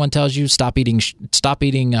 regardless of what anyone tells you, stop eating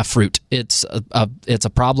fruit. It's a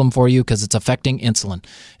problem for you because it's affecting insulin.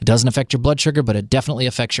 It doesn't affect your blood sugar, but it definitely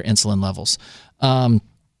affects your insulin levels.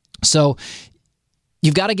 So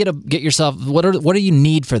you've got to get yourself, what do you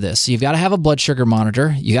need for this? You've got to have a blood sugar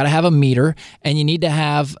monitor, you got to have a meter, and you need to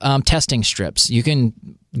have testing strips. You can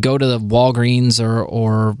go to the Walgreens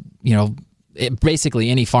or basically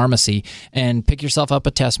any pharmacy and pick yourself up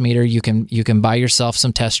a test meter. You can buy yourself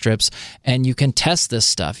some test strips and you can test this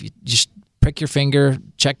stuff. You just prick your finger,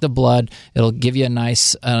 check the blood. It'll give you a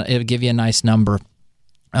nice number.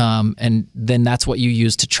 And then that's what you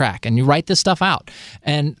use to track, and you write this stuff out.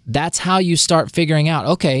 And that's how you start figuring out,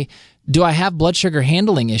 okay, do I have blood sugar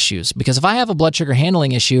handling issues? Because if I have a blood sugar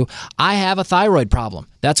handling issue, I have a thyroid problem.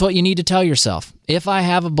 That's what you need to tell yourself. If I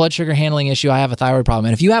have a blood sugar handling issue, I have a thyroid problem.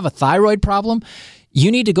 And if you have a thyroid problem, you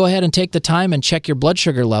need to go ahead and take the time and check your blood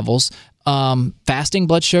sugar levels, fasting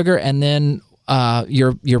blood sugar, and then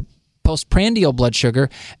your postprandial blood sugar,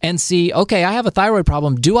 and see, okay, I have a thyroid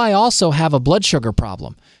problem. Do I also have a blood sugar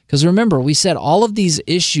problem? Because remember, we said all of these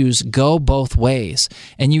issues go both ways,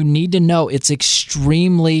 and you need to know it's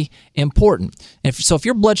extremely important. If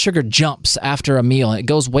your blood sugar jumps after a meal and it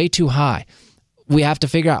goes way too high, we have to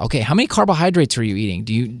figure out, okay, how many carbohydrates are you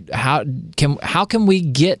eating? How can we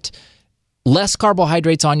get less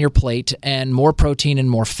carbohydrates on your plate and more protein and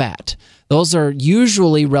more fat? Those are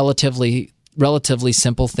usually relatively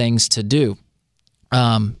simple things to do.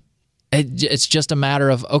 It's just a matter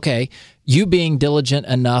of, okay, you being diligent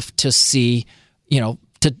enough to see,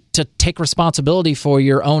 to take responsibility for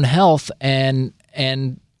your own health and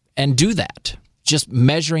do that. Just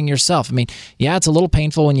measuring yourself. I mean, yeah, it's a little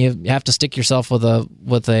painful when you have to stick yourself with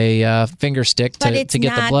a finger stick to get the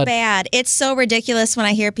blood. But it's not bad. It's so ridiculous when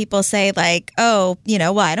I hear people say like, oh,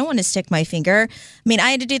 I don't want to stick my finger. I mean,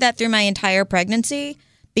 I had to do that through my entire pregnancy.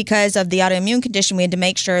 Because of the autoimmune condition, we had to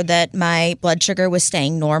make sure that my blood sugar was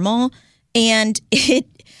staying normal. And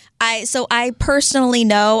I personally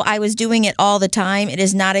know I was doing it all the time. It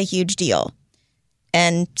is not a huge deal.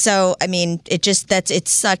 And so, I mean, it's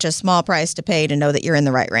such a small price to pay to know that you're in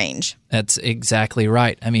the right range. That's exactly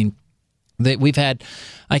right. I mean,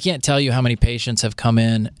 I can't tell you how many patients have come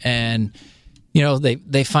in and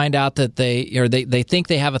they find out that they think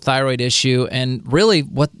they have a thyroid issue, and really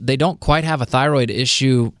they don't quite have a thyroid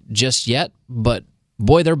issue just yet, but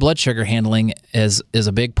boy, their blood sugar handling is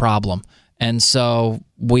a big problem. And so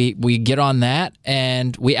we get on that,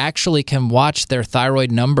 and we actually can watch their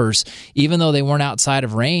thyroid numbers. Even though they weren't outside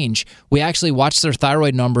of range, we actually watch their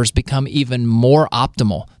thyroid numbers become even more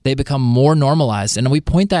optimal. They become more normalized. And we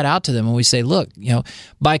point that out to them, and we say, look,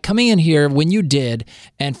 by coming in here when you did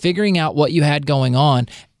and figuring out what you had going on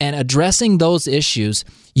and addressing those issues,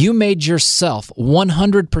 you made yourself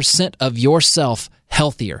 100% of yourself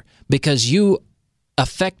healthier because you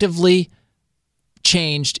effectively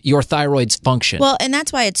changed your thyroid's function. Well, and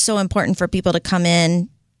that's why it's so important for people to come in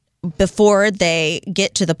before they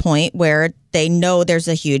get to the point where they know there's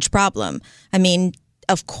a huge problem. I mean,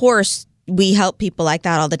 of course, we help people like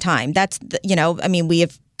that all the time. That's, we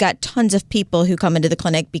have got tons of people who come into the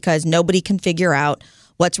clinic because nobody can figure out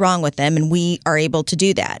what's wrong with them, and we are able to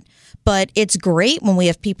do that. But it's great when we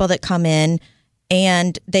have people that come in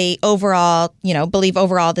and they overall, believe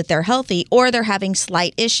overall that they're healthy, or they're having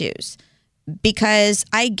slight issues. Because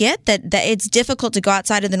I get that it's difficult to go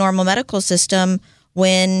outside of the normal medical system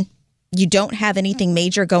when you don't have anything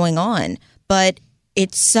major going on. But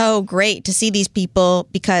it's so great to see these people,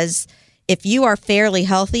 because if you are fairly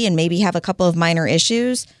healthy and maybe have a couple of minor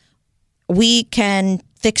issues, we can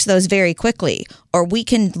fix those very quickly. Or we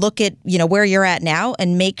can look at, where you're at now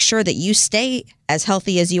and make sure that you stay as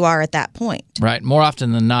healthy as you are at that point. Right. More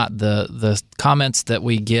often than not, the comments that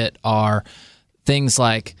we get are things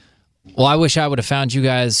like, well, I wish I would have found you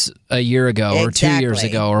guys a year ago or 2 years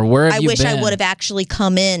ago, or where have you been? I wish I would have actually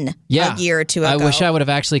come in a year or two ago. I wish I would have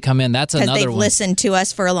actually come in. That's another one. Because they've listened to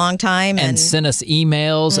us for a long time. And sent us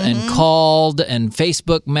emails and called and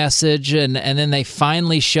Facebook message, and then they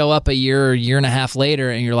finally show up a year and a half later,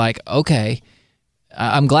 and you're like, okay,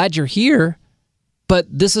 I'm glad you're here, but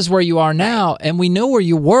this is where you are now, and we know where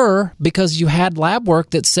you were because you had lab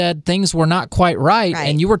work that said things were not quite right,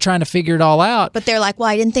 and you were trying to figure it all out. But they're like, well,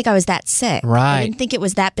 I didn't think I was that sick. Right. I didn't think it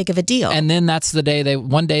was that big of a deal. And then that's the day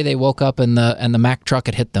one day they woke up and the Mack truck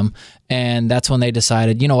had hit them, and that's when they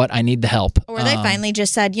decided, you know what, I need the help. Or they finally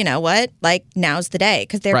just said, you know what, like, now's the day.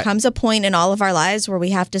 Because there comes a point in all of our lives where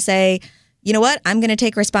we have to say, you know what, I'm going to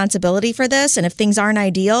take responsibility for this, and if things aren't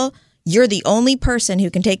ideal, you're the only person who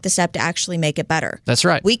can take the step to actually make it better. That's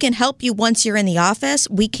right. We can help you once you're in the office.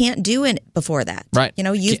 We can't do it before that. Right.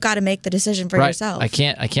 You've got to make the decision for yourself. I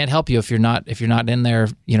can't help you if you're not in there,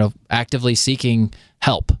 actively seeking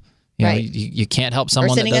help. You can't help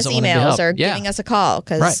someone that doesn't want to help. Or sending us emails or giving us a call.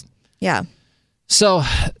 Yeah. So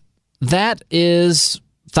that is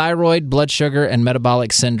thyroid, blood sugar, and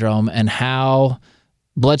metabolic syndrome, and how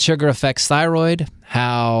blood sugar affects thyroid,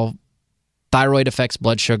 how thyroid affects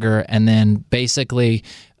blood sugar, and then basically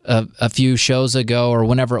a few shows ago, or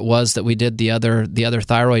whenever it was that we did the other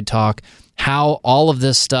thyroid talk, how all of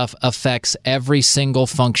this stuff affects every single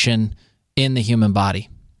function in the human body.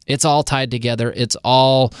 It's all tied together. It's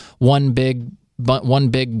all one big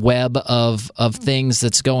web of things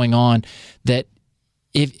that's going on that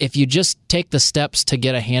if you just take the steps to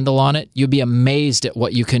get a handle on it, you'll be amazed at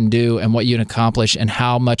what you can do and what you can accomplish and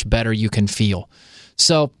how much better you can feel.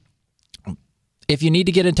 So if you need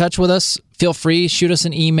to get in touch with us, feel free, shoot us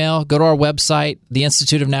an email, go to our website,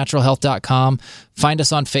 theinstituteofnaturalhealth.com, find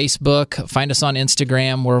us on Facebook, find us on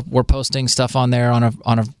Instagram. We're posting stuff on there on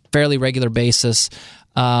a fairly regular basis.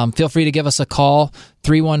 Feel free to give us a call,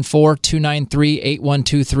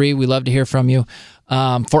 314-293-8123. We love to hear from you.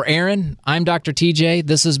 For Aaron, I'm Dr. TJ.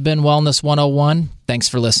 This has been Wellness 101. Thanks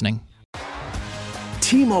for listening.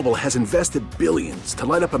 T-Mobile has invested billions to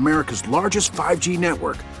light up America's largest 5G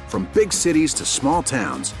network, from big cities to small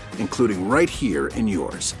towns, including right here in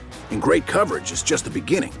yours. And great coverage is just the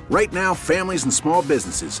beginning. Right now, families and small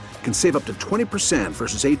businesses can save up to 20%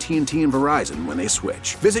 versus AT&T and Verizon when they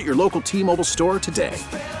switch. Visit your local T-Mobile store today.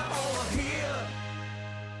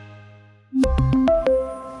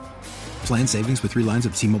 Plan savings with 3 lines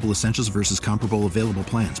of T-Mobile Essentials versus comparable available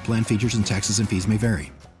plans. Plan features and taxes and fees may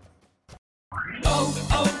vary.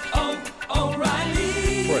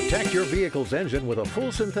 Protect your vehicle's engine with a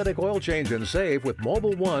full synthetic oil change and save with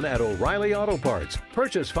Mobil 1 at O'Reilly Auto Parts.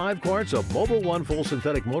 Purchase 5 quarts of Mobil 1 full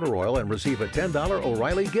synthetic motor oil and receive a $10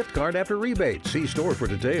 O'Reilly gift card after rebate. See store for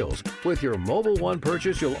details. With your Mobil 1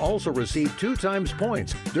 purchase, you'll also receive 2 times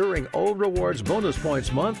points during O Rewards Bonus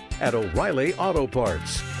Points Month at O'Reilly Auto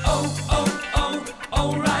Parts.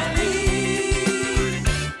 O'Reilly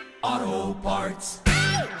Auto Parts.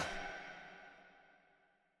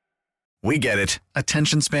 We get it.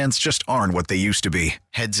 Attention spans just aren't what they used to be.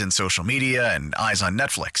 Heads in social media and eyes on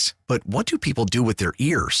Netflix. But what do people do with their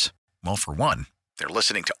ears? Well, for one, they're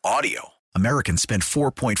listening to audio. Americans spend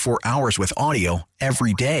 4.4 hours with audio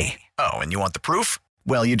every day. Oh, and you want the proof?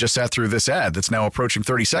 Well, you just sat through this ad that's now approaching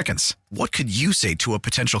 30 seconds. What could you say to a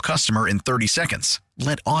potential customer in 30 seconds?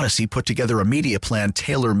 Let Odyssey put together a media plan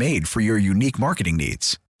tailor-made for your unique marketing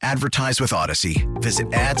needs. Advertise with Odyssey.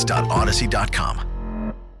 Visit ads.odyssey.com.